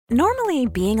Normally,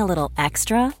 being a little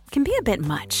extra can be a bit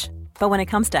much, but when it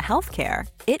comes to healthcare,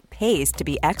 it pays to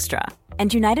be extra.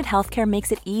 And United Healthcare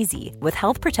makes it easy with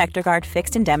Health Protector Guard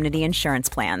fixed indemnity insurance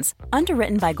plans.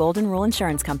 Underwritten by Golden Rule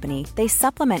Insurance Company, they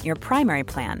supplement your primary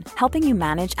plan, helping you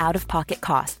manage out-of-pocket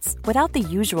costs without the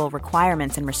usual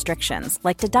requirements and restrictions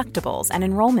like deductibles and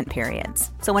enrollment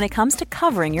periods. So when it comes to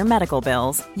covering your medical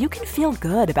bills, you can feel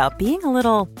good about being a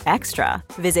little extra.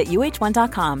 Visit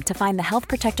uh1.com to find the Health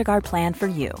Protector Guard plan for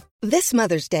you. This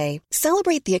Mother's Day,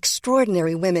 celebrate the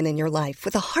extraordinary women in your life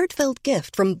with a heartfelt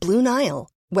gift from Blue Nile.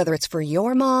 Whether it's for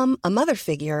your mom, a mother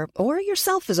figure, or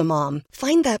yourself as a mom,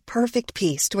 find that perfect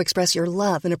piece to express your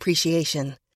love and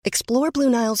appreciation. Explore Blue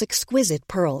Nile's exquisite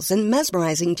pearls and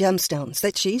mesmerizing gemstones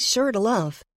that she's sure to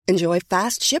love. Enjoy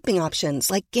fast shipping options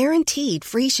like guaranteed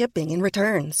free shipping and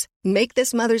returns. Make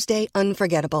this Mother's Day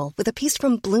unforgettable with a piece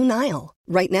from Blue Nile.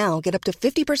 Right now, get up to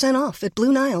 50% off at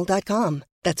BlueNile.com.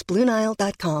 That's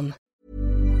BlueNile.com.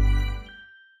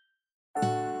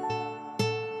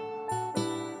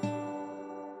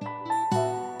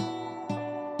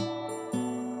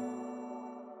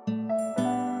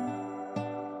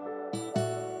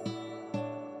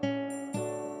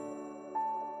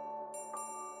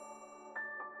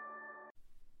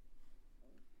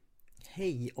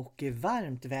 Hej och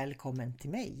varmt välkommen till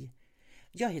mig.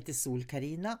 Jag heter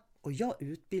Sol-Carina och jag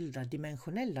utbildar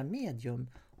dimensionella medium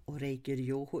och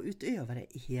reiki-yoho-utövare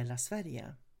i hela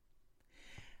Sverige.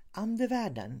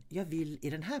 Andevärlden, jag vill i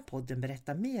den här podden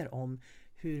berätta mer om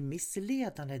hur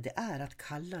missledande det är att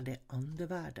kalla det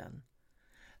andevärlden.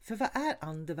 För vad är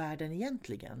andevärlden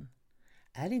egentligen?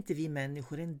 Är inte vi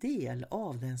människor en del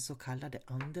av den så kallade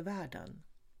andevärlden?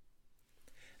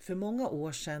 För många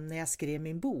år sedan när jag skrev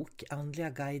min bok Andliga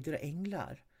guider och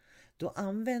änglar, då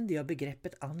använde jag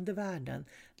begreppet andevärlden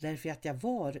därför att jag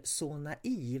var så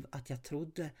naiv att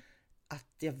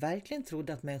jag verkligen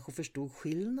trodde att människor förstod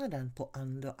skillnaden på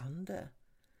ande och ande.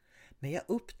 Men jag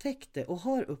upptäckte och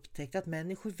har upptäckt att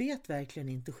människor vet verkligen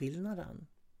inte skillnaden.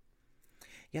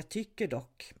 Jag tycker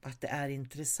dock att det är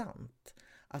intressant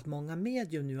att många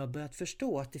medium nu har börjat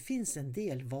förstå att det finns en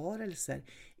del varelser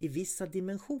i vissa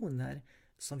dimensioner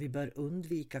som vi bör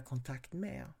undvika kontakt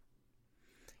med.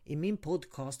 I min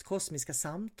podcast Kosmiska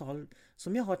samtal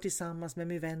som jag har tillsammans med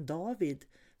min vän David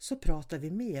så pratar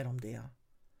vi mer om det.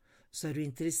 Så är du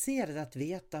intresserad att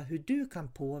veta hur du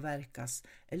kan påverkas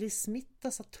eller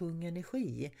smittas av tung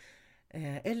energi,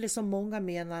 eller som många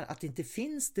menar att det inte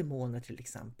finns demoner till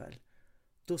exempel,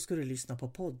 då ska du lyssna på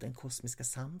podden Kosmiska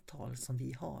samtal som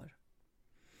vi har.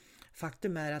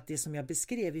 Faktum är att det som jag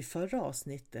beskrev i förra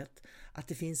avsnittet, att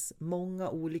det finns många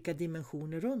olika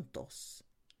dimensioner runt oss.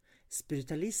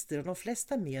 Spiritualister och de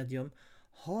flesta medium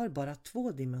har bara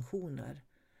 2 dimensioner.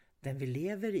 Den vi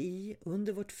lever i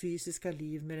under vårt fysiska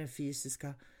liv med den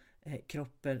fysiska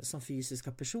kroppen som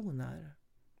fysiska personer.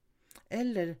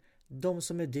 Eller de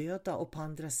som är döda och på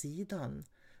andra sidan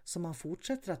som man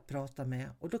fortsätter att prata med,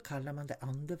 och då kallar man det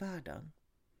andevärlden.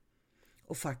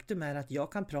 Och faktum är att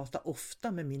jag kan prata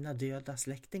ofta med mina döda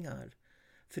släktingar.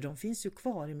 För de finns ju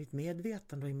kvar i mitt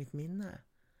medvetande och i mitt minne.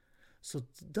 Så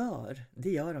det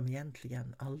gör de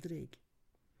egentligen aldrig.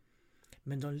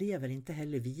 Men de lever inte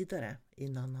heller vidare i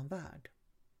en annan värld.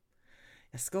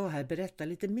 Jag ska här berätta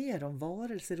lite mer om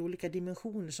varelser i olika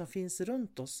dimensioner som finns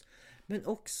runt oss.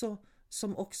 Men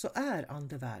som också är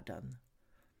andevärlden.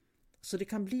 Så det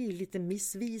kan bli lite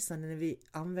missvisande när vi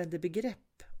använder begrepp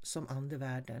som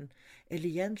andevärlden. Eller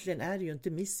egentligen är det ju inte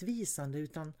missvisande,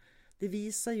 utan det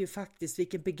visar ju faktiskt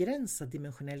vilken begränsad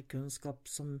dimensionell kunskap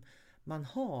som man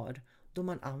har då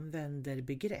man använder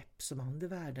begrepp som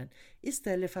andevärlden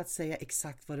istället för att säga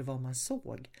exakt vad det var man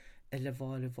såg eller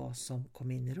vad det var som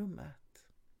kom in i rummet.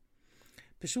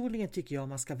 Personligen tycker jag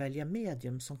man ska välja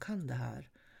medium som kan det här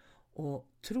och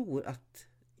tror att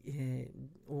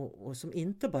och som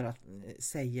inte bara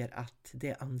säger att det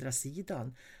är andra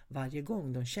sidan varje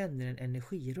gång de känner en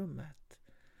energi i rummet.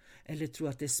 Eller tror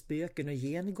att det är spöken och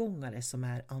gengångare som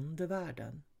är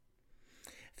andevärlden.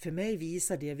 För mig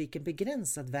visar det vilken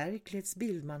begränsad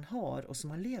verklighetsbild man har och som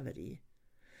man lever i.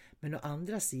 Men å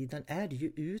andra sidan är det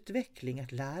ju utveckling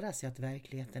att lära sig att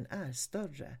verkligheten är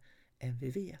större än vi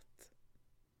vet.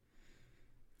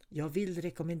 Jag vill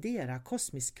rekommendera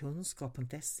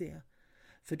kosmiskkunskap.se.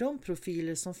 För de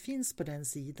profiler som finns på den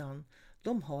sidan,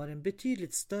 de har en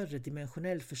betydligt större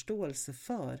dimensionell förståelse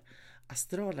för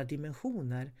astrala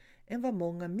dimensioner än vad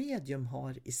många medium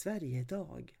har i Sverige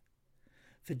idag.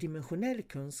 För dimensionell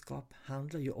kunskap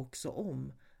handlar ju också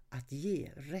om att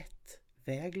ge rätt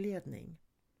vägledning.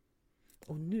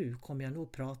 Och nu kommer jag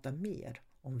nog prata mer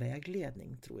om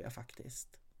vägledning, tror jag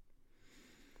faktiskt.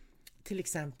 till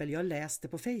exempel jag läste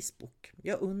på Facebook.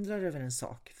 Jag undrar över en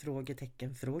sak,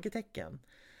 frågetecken.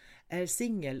 Är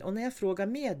singel och när jag frågar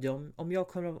medium om jag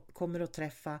kommer att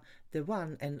träffa the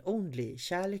one and only,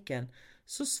 kärleken,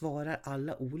 så svarar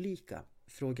alla olika,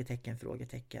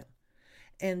 frågetecken.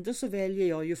 Ändå så väljer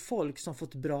jag ju folk som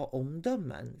fått bra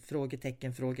omdömen,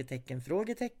 frågetecken.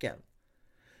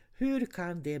 Hur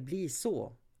kan det bli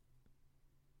så?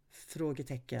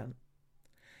 Frågetecken.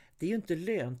 Det är ju inte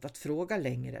lönt att fråga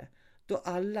längre. Då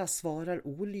alla svarar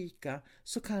olika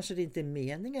så kanske det inte är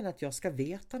meningen att jag ska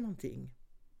veta någonting.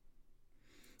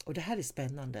 Och det här är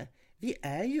spännande. Vi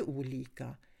är ju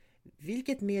olika.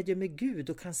 Vilket medium är Gud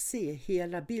och kan se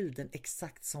hela bilden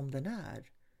exakt som den är?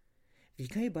 Vi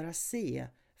kan ju bara se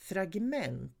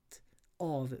fragment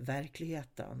av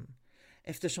verkligheten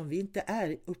eftersom vi inte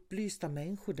är upplysta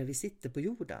människor där vi sitter på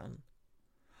jorden.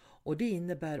 Och det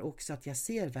innebär också att jag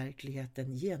ser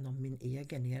verkligheten genom min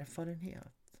egen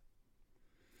erfarenhet.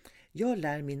 Jag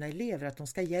lär mina elever att de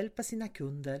ska hjälpa sina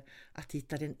kunder att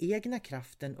hitta den egna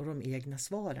kraften och de egna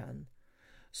svaren.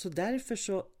 Så därför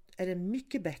så är det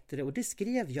mycket bättre, och det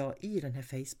skrev jag i den här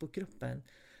Facebookgruppen,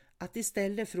 att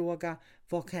istället fråga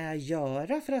vad kan jag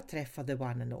göra för att träffa the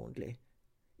one and only?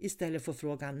 Istället för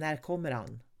frågan när kommer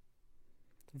han?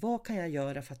 Vad kan jag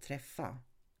göra för att träffa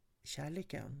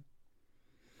kärleken?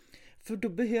 För då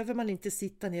behöver man inte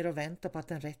sitta ner och vänta på att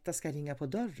den rätta ska ringa på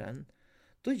dörren.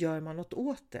 Då gör man något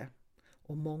åt det.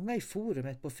 Och många i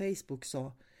forumet på Facebook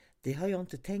sa, det har jag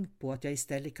inte tänkt på, att jag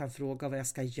istället kan fråga vad jag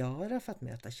ska göra för att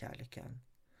möta kärleken.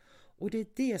 Och det är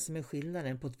det som är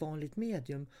skillnaden på ett vanligt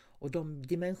medium och de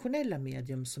dimensionella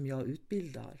medium som jag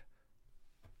utbildar.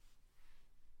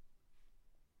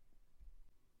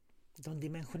 De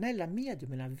dimensionella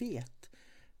mediumerna vet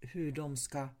hur de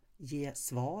ska ge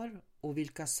svar och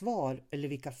vilka svar eller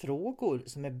vilka frågor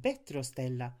som är bättre att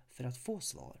ställa för att få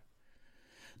svar.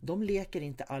 De leker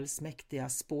inte allsmäktiga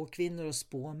spåkvinnor och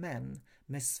spåmän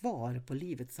med svar på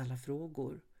livets alla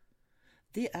frågor.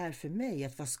 Det är för mig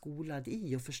att vara skolad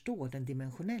i och förstå den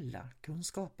dimensionella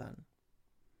kunskapen.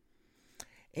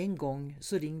 En gång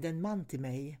så ringde en man till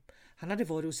mig. Han hade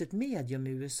varit hos ett medium i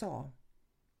USA.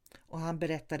 Och han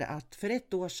berättade att för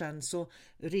 1 år sedan så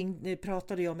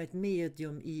pratade jag med ett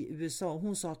medium i USA. Och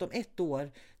hon sa att om 1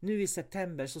 år, nu i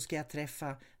september, så ska jag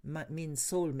träffa min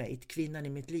soulmate, kvinnan i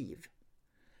mitt liv.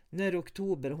 Nu är det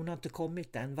oktober och hon har inte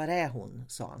kommit än. Var är hon?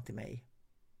 Sa han till mig.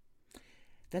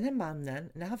 Den här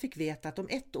mannen, när han fick veta att om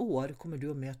 1 år kommer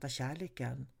du att möta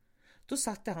kärleken, då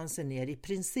satte han sig ner i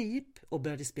princip och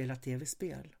började spela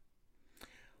tv-spel.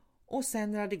 Och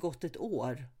sen när det hade gått 1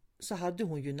 år så hade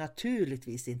hon ju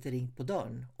naturligtvis inte ringt på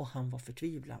dörren och han var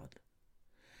förtvivlad.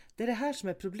 Det är det här som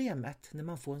är problemet när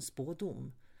man får en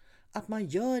spådom. Att man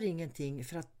gör ingenting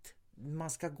för att man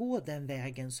ska gå den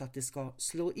vägen så att det ska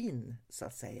slå in, så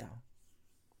att säga.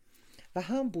 Vad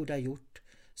han borde ha gjort,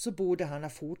 så borde han ha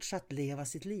fortsatt leva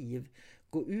sitt liv,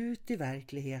 gå ut i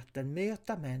verkligheten,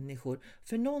 möta människor,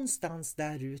 för någonstans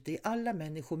där ute i alla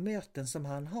människomöten som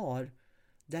han har,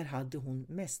 där hade hon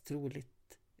mest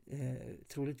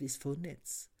troligtvis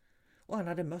funnits. Och han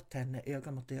hade mött henne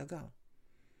öga mot öga.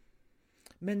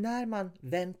 Men när man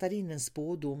väntar in en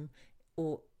spådom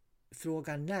och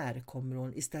frågar när kommer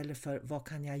hon istället för vad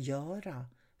kan jag göra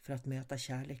för att möta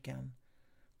kärleken,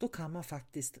 då kan man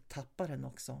faktiskt tappa den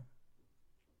också.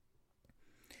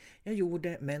 Jag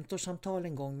gjorde mentorsamtal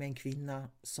en gång med en kvinna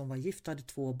som var gift och hade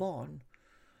 2 barn.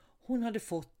 Hon hade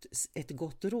fått ett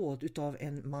gott råd utav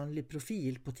en manlig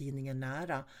profil på tidningen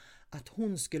Nära att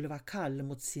hon skulle vara kall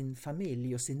mot sin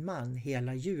familj och sin man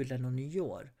hela julen och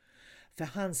nyår. För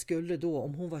han skulle då,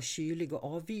 om hon var kylig och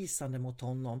avvisande mot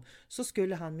honom, så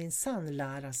skulle han minsann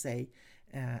lära sig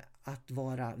att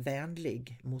vara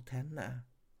vänlig mot henne.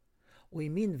 Och i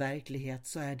min verklighet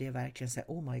så är det verkligen så här,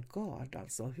 oh my god,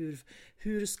 alltså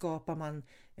hur skapar man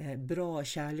bra,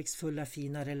 kärleksfulla,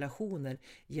 fina relationer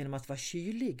genom att vara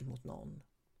kylig mot någon?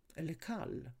 Eller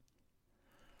kall?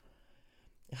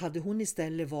 Hade hon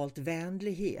istället valt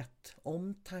vänlighet,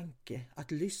 omtanke,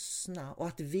 att lyssna och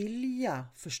att vilja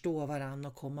förstå varann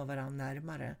och komma varann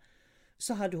närmare,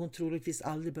 så hade hon troligtvis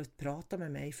aldrig behövt prata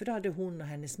med mig, för då hade hon och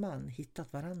hennes man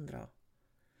hittat varandra.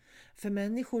 För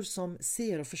människor som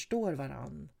ser och förstår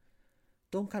varann,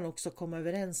 de kan också komma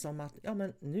överens om att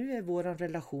men nu är vår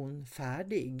relation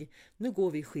färdig, nu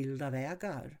går vi skilda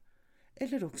vägar.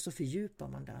 Eller också fördjupar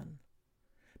man den.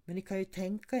 Men ni kan ju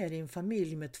tänka er i en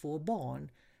familj med 2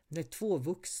 barn, när 2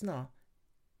 vuxna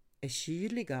är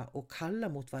kyliga och kalla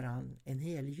mot varann en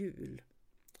hel jul.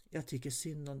 Jag tycker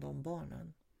synd om de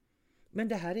barnen. Men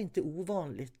det här är inte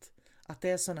ovanligt, att det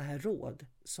är såna här råd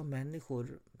som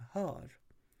människor hör.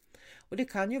 Och det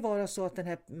kan ju vara så att den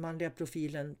här manliga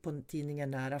profilen på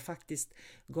tidningen Nära faktiskt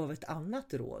gav ett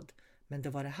annat råd. Men det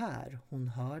var det här hon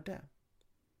hörde.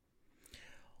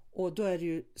 Och då är det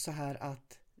ju så här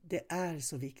att det är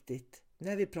så viktigt.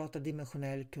 När vi pratar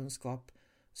dimensionell kunskap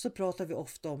så pratar vi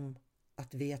ofta om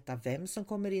att veta vem som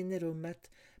kommer in i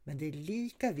rummet. Men det är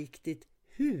lika viktigt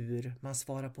hur man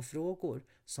svarar på frågor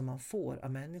som man får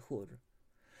av människor.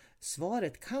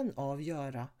 Svaret kan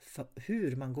avgöra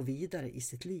hur man går vidare i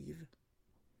sitt liv.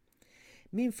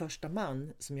 Min första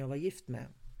man som jag var gift med,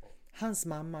 hans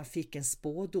mamma fick en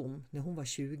spådom när hon var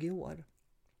 20 år.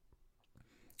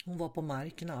 Hon var på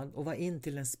marknad och var in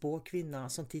till en spåkvinna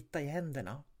som tittade i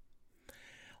händerna.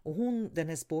 Och den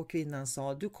här spåkvinnan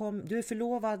sa, du är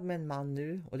förlovad med en man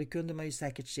nu, och det kunde man ju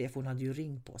säkert se för hon hade ju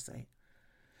ring på sig.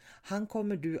 Han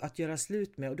kommer du att göra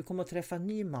slut med och du kommer att träffa en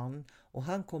ny man och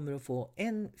han kommer att få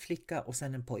en flicka och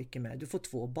sen en pojke med. Du får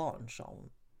 2 barn, sa hon.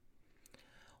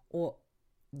 Och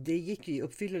det gick i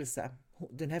uppfyllelse.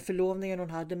 Den här förlovningen hon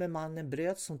hade med mannen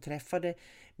bröts. Hon träffade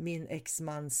min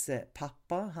exmans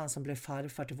pappa, han som blev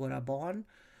farfar till våra barn.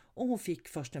 Och hon fick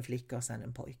först en flicka och sen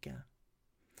en pojke.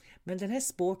 Men den här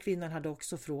spåkvinnan hade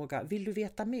också frågat, vill du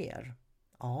veta mer?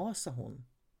 Ja, sa hon.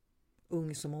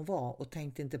 Ung som hon var och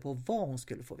tänkte inte på vad hon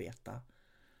skulle få veta.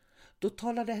 Då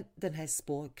talade den här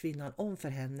spåkvinnan om för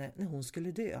henne när hon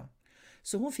skulle dö.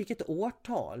 Så hon fick ett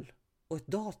årtal och ett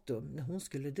datum när hon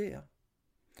skulle dö.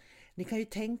 Ni kan ju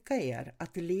tänka er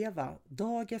att leva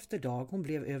dag efter dag. Hon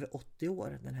blev över 80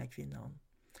 år, den här kvinnan.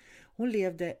 Hon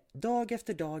levde dag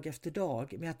efter dag efter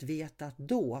dag med att veta att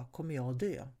då kommer jag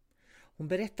dö. Hon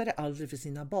berättade aldrig för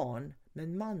sina barn,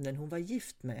 men mannen hon var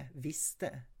gift med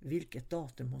visste vilket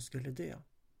datum hon skulle dö.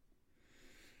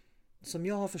 Som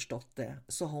jag har förstått det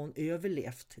så har hon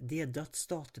överlevt det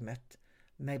dödsdatumet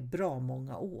med bra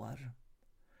många år.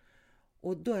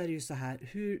 Och då är det ju så här,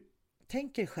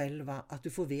 tänk er själva att du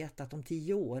får veta att om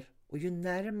 10 år, och ju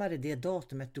närmare det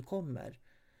datumet du kommer,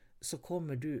 så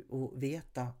kommer du att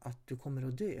veta att du kommer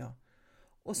att dö.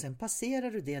 Och sen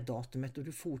passerar du det datumet och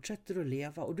du fortsätter att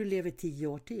leva och du lever 10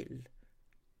 år till.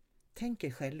 Tänk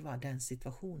er själva den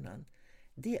situationen.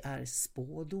 Det är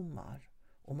spådomar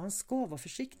och man ska vara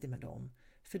försiktig med dem,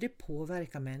 för det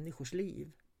påverkar människors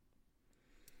liv.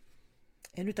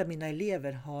 En av mina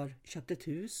elever har köpt ett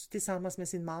hus tillsammans med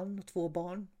sin man och 2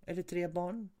 barn, eller 3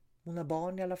 barn. Hon har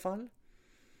barn i alla fall.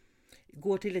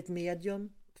 Går till ett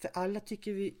medium. För alla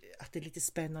tycker vi att det är lite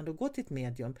spännande att gå till ett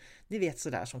medium. Ni vet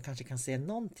sådär som kanske kan se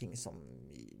någonting som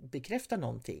bekräftar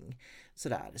någonting.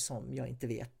 Sådär som jag inte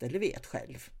vet eller vet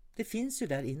själv. Det finns ju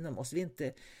där inom oss.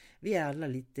 Vi är alla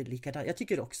lite likadana. Jag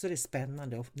tycker också det är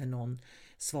spännande när någon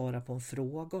svarar på en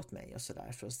fråga åt mig och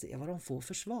sådär för att se vad de får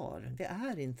för svar. Det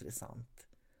är intressant.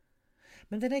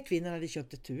 Men den här kvinnan hade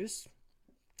köpt ett hus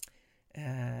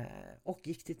och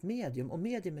gick till ett medium. Och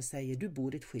mediumet säger, du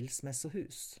bor i ett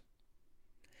skilsmässohus.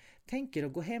 Tänk er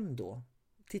att gå hem då.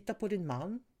 Titta på din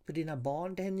man, på dina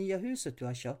barn, det här nya huset du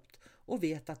har köpt och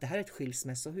veta att det här är ett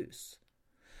skilsmässohus.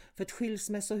 För ett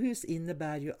skilsmässohus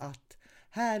innebär ju att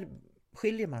här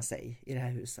skiljer man sig i det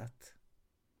här huset.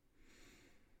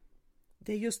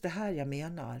 Det är just det här jag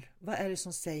menar. Vad är det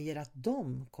som säger att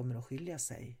de kommer att skilja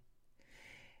sig?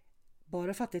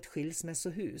 Bara för att det är ett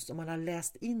skilsmässohus, om man har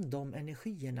läst in de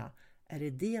energierna,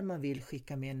 är det man vill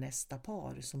skicka med nästa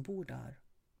par som bor där.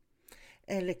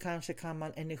 Eller kanske kan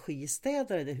man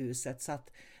energistäda det huset så att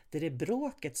det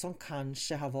bråket som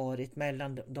kanske har varit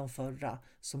mellan de förra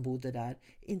som bodde där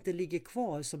inte ligger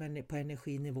kvar som på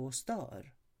energinivå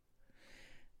stör.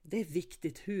 Det är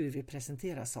viktigt hur vi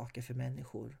presenterar saker för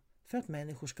människor, för att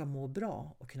människor ska må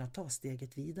bra och kunna ta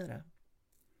steget vidare.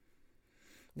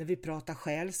 När vi pratar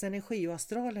själsenergi och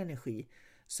astralenergi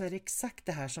så är det exakt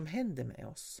det här som händer med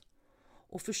oss.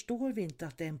 Och förstår vi inte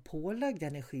att det är en pålagd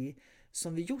energi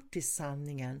som vi gjort till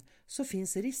sanningen, så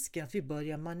finns risken att vi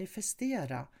börjar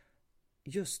manifestera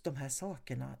just de här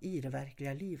sakerna i det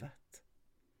verkliga livet.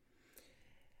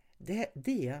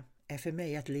 Det är för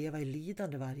mig att leva i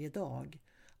lidande varje dag.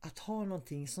 Att ha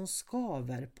någonting som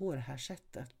skaver på det här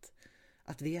sättet.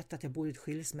 Att veta att jag bor i ett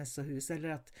skilsmässohus, eller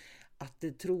att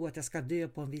tro att jag ska dö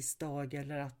på en viss dag,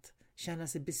 eller att känna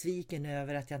sig besviken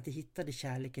över att jag inte hittade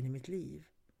kärleken i mitt liv.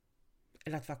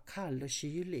 Eller att vara kall och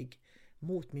kylig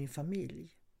mot min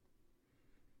familj.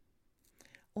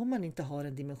 Om man inte har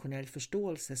en dimensionell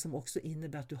förståelse som också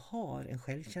innebär att du har en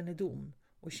självkännedom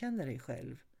och känner dig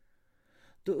själv,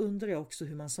 då undrar jag också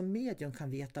hur man som medium kan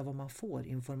veta var man får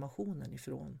informationen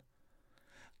ifrån.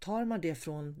 Tar man det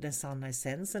från den sanna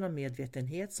essensen av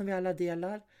medvetenhet som vi alla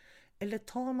delar, eller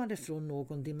tar man det från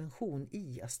någon dimension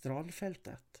i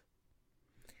astralfältet?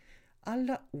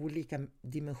 Alla olika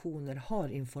dimensioner har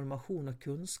information och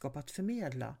kunskap att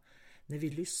förmedla när vi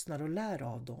lyssnar och lär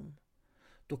av dem.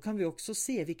 Då kan vi också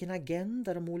se vilken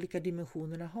agenda de olika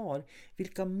dimensionerna har,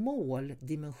 vilka mål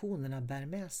dimensionerna bär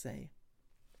med sig.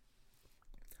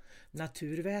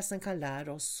 Naturväsen kan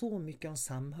lära oss så mycket om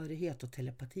samhörighet och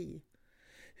telepati.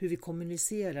 Hur vi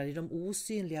kommunicerar i de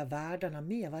osynliga världarna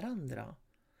med varandra.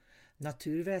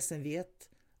 Naturväsen vet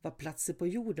vad platser på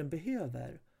jorden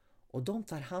behöver och de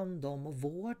tar hand om och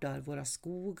vårdar våra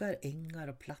skogar, ängar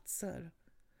och platser.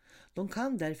 De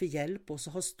kan därför hjälpa oss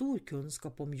att ha stor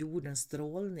kunskap om jordens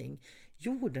strålning,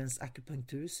 jordens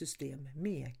akupunktursystem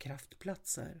med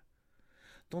kraftplatser.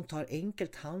 De tar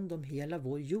enkelt hand om hela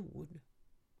vår jord.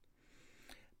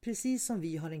 Precis som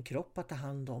vi har en kropp att ta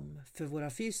hand om, för våra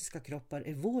fysiska kroppar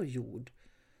är vår jord,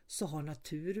 så har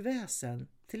naturväsen,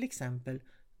 till exempel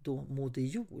då Moder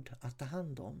Jord, att ta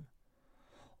hand om.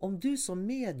 Om du som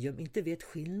medium inte vet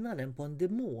skillnaden på en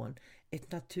demon,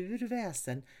 ett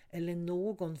naturväsen eller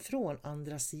någon från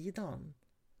andra sidan,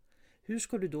 hur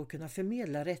ska du då kunna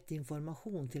förmedla rätt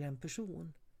information till en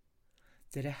person?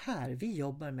 Det är det här vi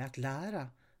jobbar med att lära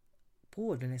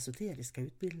på den esoteriska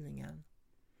utbildningen.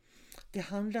 Det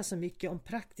handlar så mycket om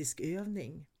praktisk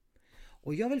övning.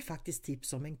 Och jag vill faktiskt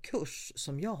tipsa om en kurs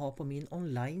som jag har på min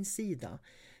online-sida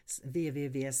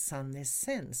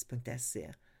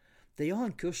www.sanessens.se, där jag har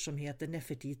en kurs som heter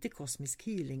Nefertiti kosmisk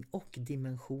healing och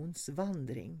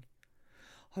dimensionsvandring.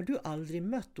 Har du aldrig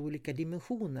mött olika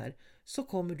dimensioner så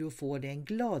kommer du att få dig en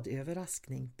glad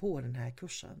överraskning på den här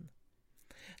kursen.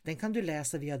 Den kan du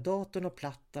läsa via datorn och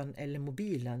plattan eller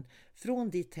mobilen från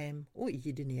ditt hem och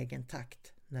i din egen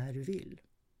takt när du vill.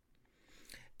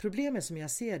 Problemet som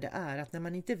jag ser det är att när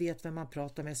man inte vet vem man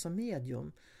pratar med som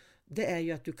medium, det är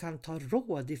ju att du kan ta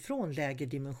råd ifrån lägre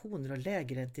dimensioner och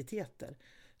lägre entiteter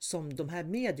som de här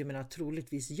mediumerna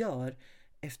troligtvis gör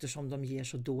eftersom de ger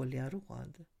så dåliga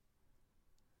råd.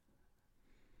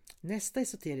 Nästa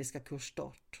esoteriska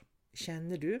kursstart.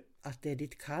 Känner du att det är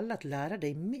ditt kall att lära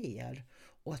dig mer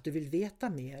och att du vill veta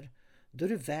mer, då är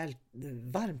du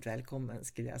varmt välkommen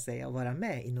skulle jag säga att vara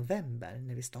med i november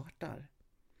när vi startar.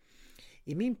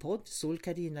 I min podd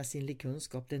Sol-Carina Sinnlig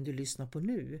kunskap, den du lyssnar på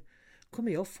nu,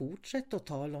 kommer jag fortsätta att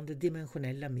tala om det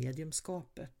dimensionella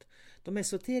mediumskapet, de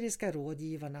esoteriska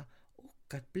rådgivarna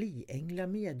och att bli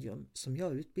änglamedium som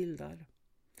jag utbildar.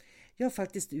 Jag har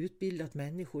faktiskt utbildat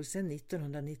människor sedan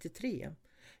 1993.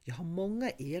 Jag har många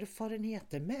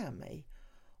erfarenheter med mig.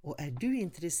 Och är du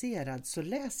intresserad så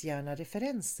läs gärna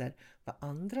referenser vad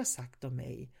andra sagt om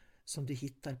mig som du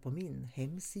hittar på min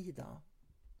hemsida.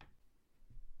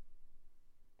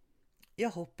 Jag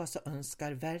hoppas och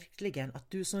önskar verkligen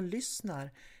att du som lyssnar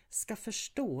ska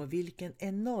förstå vilken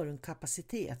enorm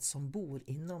kapacitet som bor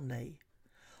inom dig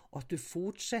och att du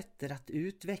fortsätter att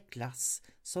utvecklas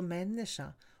som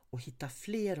människa och hitta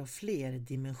fler och fler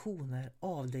dimensioner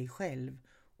av dig själv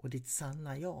och ditt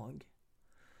sanna jag.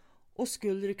 Och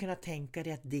skulle du kunna tänka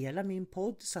dig att dela min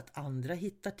podd så att andra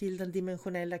hittar till den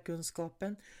dimensionella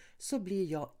kunskapen, så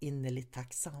blir jag innerligt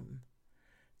tacksam.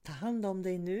 Ta hand om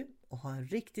dig nu och ha en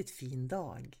riktigt fin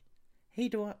dag. Hej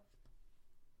då!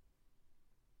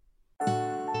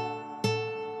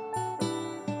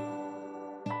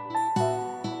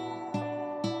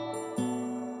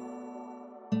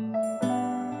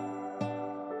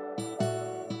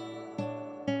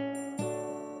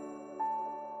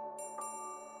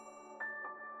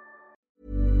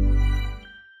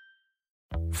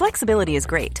 Flexibility is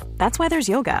great. That's why there's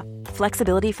yoga.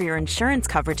 Flexibility for your insurance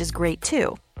coverage is great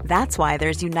too. That's why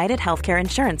there's United Healthcare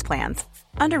Insurance Plans.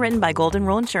 Underwritten by Golden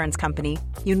Rule Insurance Company,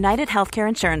 United Healthcare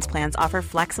Insurance Plans offer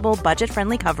flexible,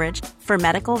 budget-friendly coverage for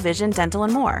medical, vision, dental,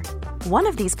 and more. One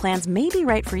of these plans may be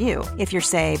right for you if you're,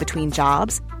 say, between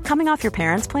jobs, coming off your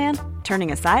parents' plan,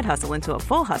 turning a side hustle into a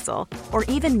full hustle, or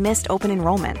even missed open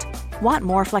enrollment. Want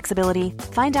more flexibility?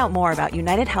 Find out more about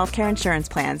United Healthcare Insurance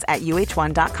Plans at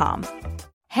uh1.com.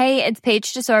 Hey, it's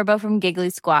Paige DeSorbo from Giggly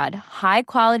Squad. High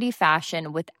quality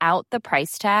fashion without the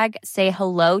price tag. Say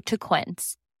hello to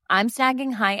Quince. I'm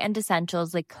snagging high-end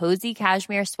essentials like cozy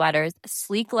cashmere sweaters,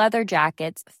 sleek leather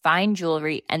jackets, fine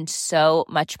jewelry, and so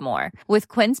much more. With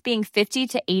Quince being 50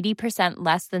 to 80%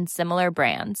 less than similar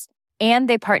brands. And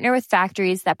they partner with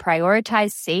factories that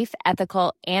prioritize safe,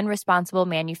 ethical, and responsible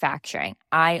manufacturing.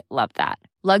 I love that.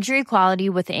 Luxury quality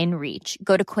within reach.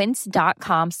 Go to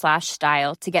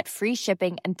quince.com/style to get free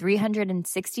shipping and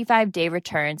 365-day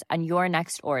returns on your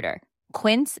next order.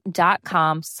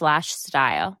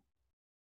 Quince.com/style.